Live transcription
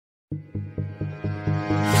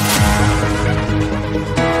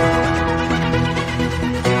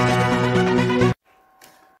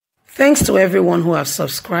Thanks to everyone who have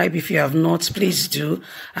subscribed. If you have not, please do.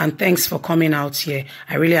 And thanks for coming out here.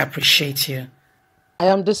 I really appreciate you. I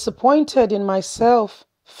am disappointed in myself,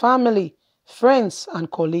 family, friends, and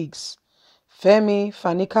colleagues. Fani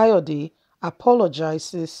Kayode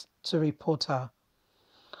apologizes to reporter.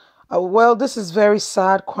 Well, this is very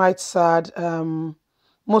sad, quite sad.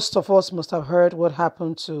 Most of us must have heard what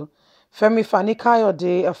happened to Fani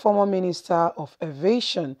Kayode, a former minister of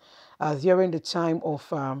aviation, during the time of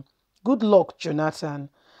Good Luck Jonathan.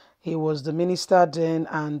 He was the minister then,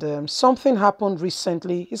 and something happened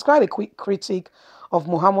recently. He's quite a quick critic of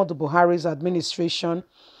Muhammadu Buhari's administration.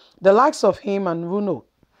 The likes of him and Runo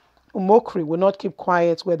Umokri will not keep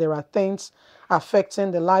quiet where there are things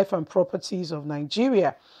affecting the life and properties of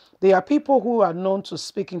Nigeria. They are people who are known to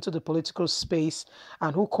speak into the political space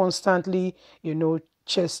and who constantly,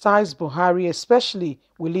 chastise Buhari, especially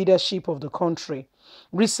with leadership of the country.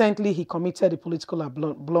 Recently, he committed a political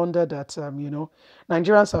blunder that,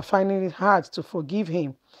 Nigerians are finding it hard to forgive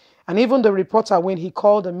him. And even the reporter, when he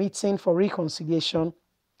called a meeting for reconciliation,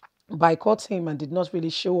 boycotted him and did not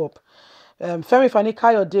really show up. Fani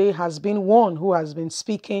Kayode has been one who has been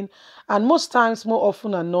speaking, and most times, more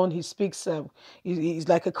often than not, he speaks, he's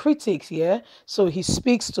like a critic, yeah? So he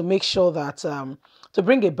speaks to make sure that, to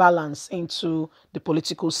bring a balance into the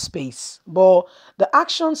political space. But the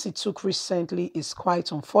actions he took recently is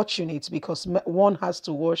quite unfortunate because one has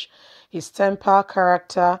to watch his temper,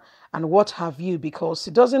 character, and what have you, because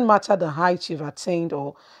it doesn't matter the height you've attained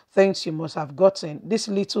or things you must have gotten. These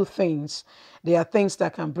little things, they are things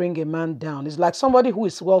that can bring a man down. It's like somebody who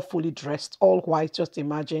is well fully dressed, all white, just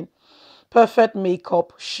imagine. Perfect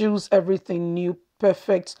makeup, shoes, everything new,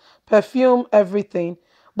 perfect, perfume, everything.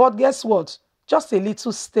 But guess what? Just a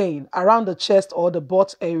little stain around the chest or the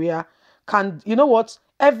butt area can, you know what?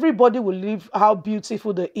 Everybody will leave how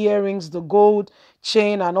beautiful the earrings, the gold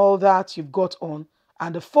chain and all that you've got on.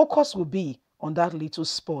 And the focus will be on that little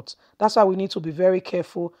spot. That's why we need to be very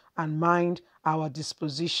careful and mind our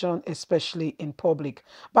disposition, especially in public.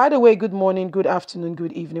 By the way, good morning, good afternoon,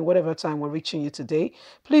 good evening, whatever time we're reaching you today.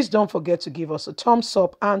 Please don't forget to give us a thumbs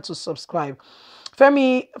up and to subscribe.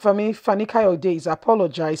 Fani Kayode is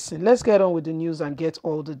apologizing. Let's get on with the news and get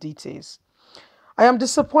all the details. I am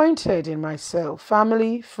disappointed in myself,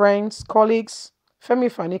 family, friends, colleagues. Fani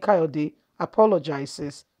Kayode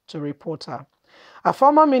apologizes to reporter. A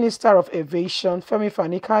former minister of aviation, Fani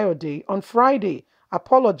Kayode, on Friday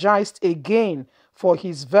apologized again for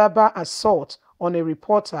his verbal assault on a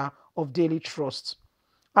reporter of Daily Trust,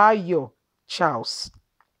 Ayo Charles.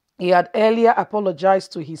 He had earlier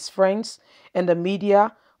apologized to his friends and the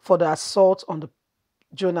media for the assault on the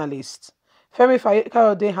journalist. Fani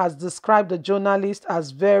Kayode has described the journalist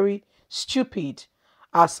as very stupid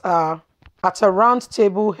at a round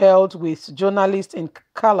table held with journalists in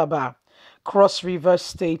Calabar, Cross River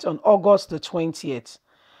State on August the 20th.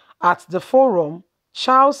 At the forum,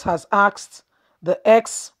 Charles has asked the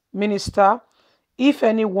ex-minister if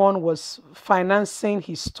anyone was financing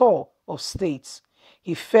his tour of state.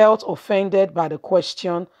 He felt offended by the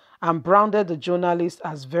question and branded the journalist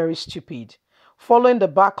as very stupid. Following the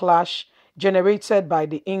backlash generated by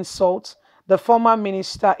the insult, the former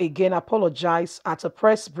minister again apologized at a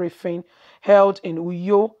press briefing held in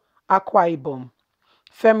Uyo, Akwa Ibom.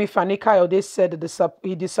 Fani Kayode said that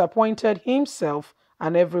he disappointed himself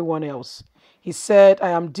and everyone else. He said, "I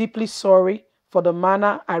am deeply sorry for the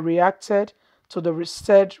manner I reacted to the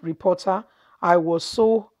said reporter. I was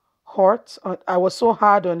so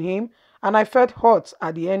hard on him, and I felt hurt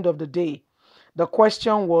at the end of the day. The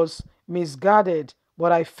question was misguided,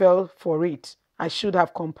 but I fell for it. I should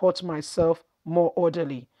have comported myself more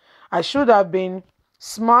orderly. I should have been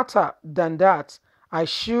smarter than that. I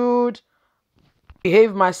should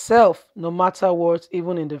behave myself no matter what,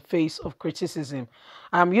 even in the face of criticism.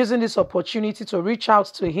 I am using this opportunity to reach out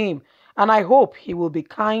to him, and I hope he will be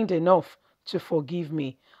kind enough to forgive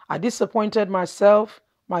me. I disappointed myself,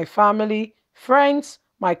 my family, friends,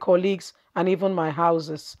 my colleagues, and even my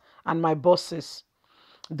houses and my bosses.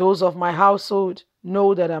 Those of my household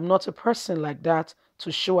know that I'm not a person like that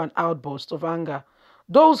to show an outburst of anger.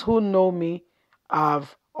 Those who know me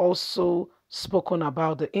have also spoken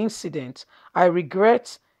about the incident. I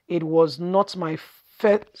regret it was not my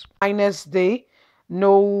finest day.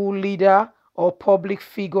 No leader or public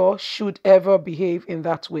figure should ever behave in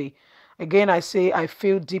that way. Again, I say I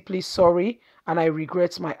feel deeply sorry and I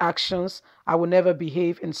regret my actions. I will never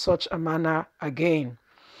behave in such a manner again."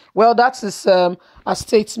 Well, that is a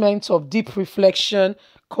statement of deep reflection,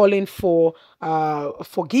 calling for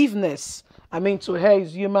forgiveness. I mean, to err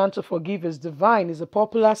is human, to forgive is divine, is a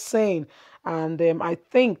popular saying. And I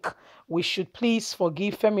think we should please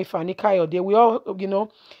forgive Femi Fani Kayode. We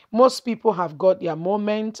all, most people have got their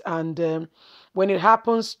moment. And when it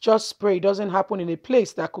happens, just pray it doesn't happen in a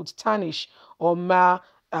place that could tarnish or mar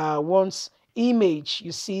one's image,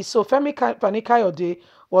 you see. So Fani Kayode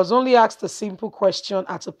was only asked a simple question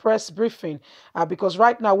at a press briefing because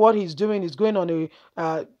right now what he's doing is going on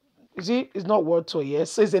a it's not world tour,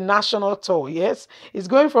 yes. So it's a national tour, yes. It's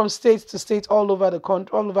going from state to state all over the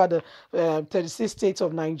country, all over the 36 states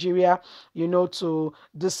of Nigeria, to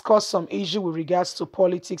discuss some issue with regards to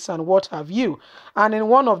politics and what have you. And in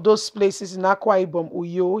one of those places in Akwa Ibom,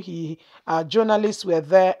 Uyo, journalists were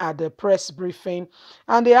there at the press briefing,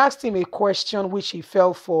 and they asked him a question which he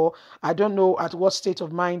fell for. I don't know at what state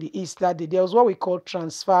of mind he is that day. There was what we call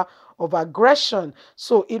transfer of aggression.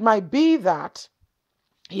 So it might be that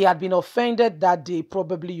he had been offended that day.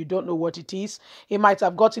 Probably you don't know what it is. He might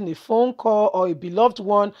have gotten a phone call, or a beloved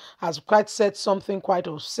one has quite said something quite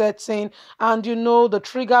upsetting. And the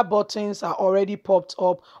trigger buttons are already popped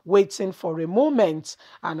up waiting for a moment.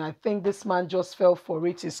 And I think this man just fell for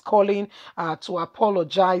it. He's calling to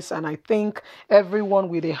apologize. And I think everyone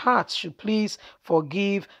with a heart should please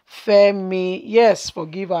forgive Femi. Yes,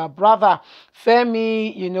 forgive our brother.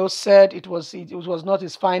 Femi, said it was not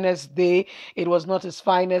his finest day. It was not his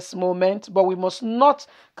finest moment, but we must not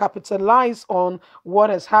capitalize on what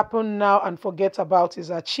has happened now and forget about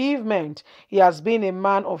his achievement. He has been a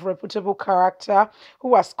man of reputable character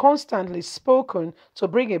who has constantly spoken to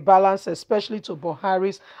bring a balance, especially to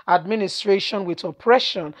Buhari's administration, with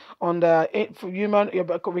oppression on the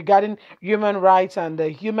regarding human rights and the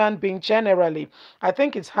human being generally. I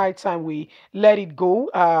think it's high time we let it go.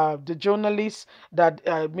 The journalists that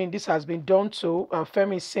this has been done to,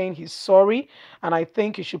 Femi is saying he's sorry, and I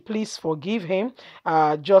think you should please forgive him.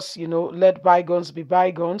 Just let bygones be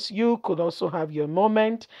bygones. You could also have your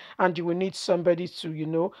moment, and you will need somebody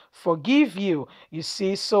to forgive you. You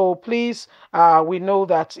see, so please, we know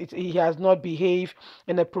that he has not behaved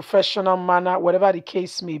in a professional manner, whatever the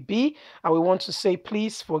case may be, and we want to say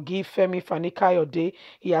please forgive Femi Fani Kayode.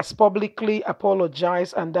 He has publicly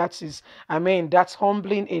apologized, and that's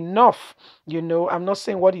humbling enough. I'm not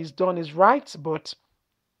saying what he's done is right, but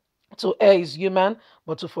to err is human,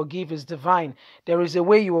 but to forgive is divine. There is a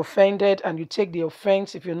way you offended and you take the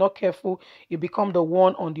offense. If you're not careful, you become the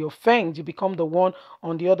one on the offense. You become the one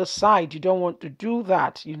on the other side. You don't want to do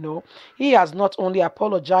that. He has not only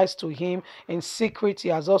apologized to him in secret, he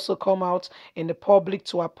has also come out in the public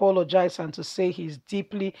to apologize and to say he's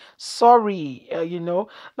deeply sorry.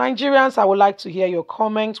 Nigerians, I would like to hear your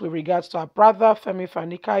comments with regards to our brother Femi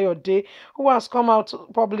Fani Kayode, who has come out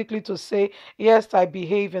publicly to say, yes, I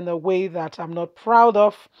behave in a way that I'm not proud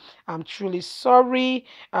of. I'm truly sorry.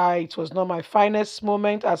 It was not my finest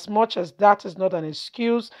moment. As much as that is not an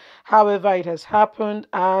excuse, however, it has happened,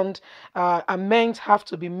 and amends have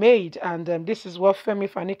to be made. And this is what Femi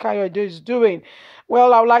Fani Kayode is doing.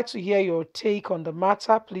 Well, I would like to hear your take on the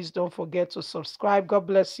matter. Please don't forget to subscribe. God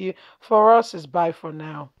bless you. For us, it's bye for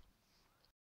now.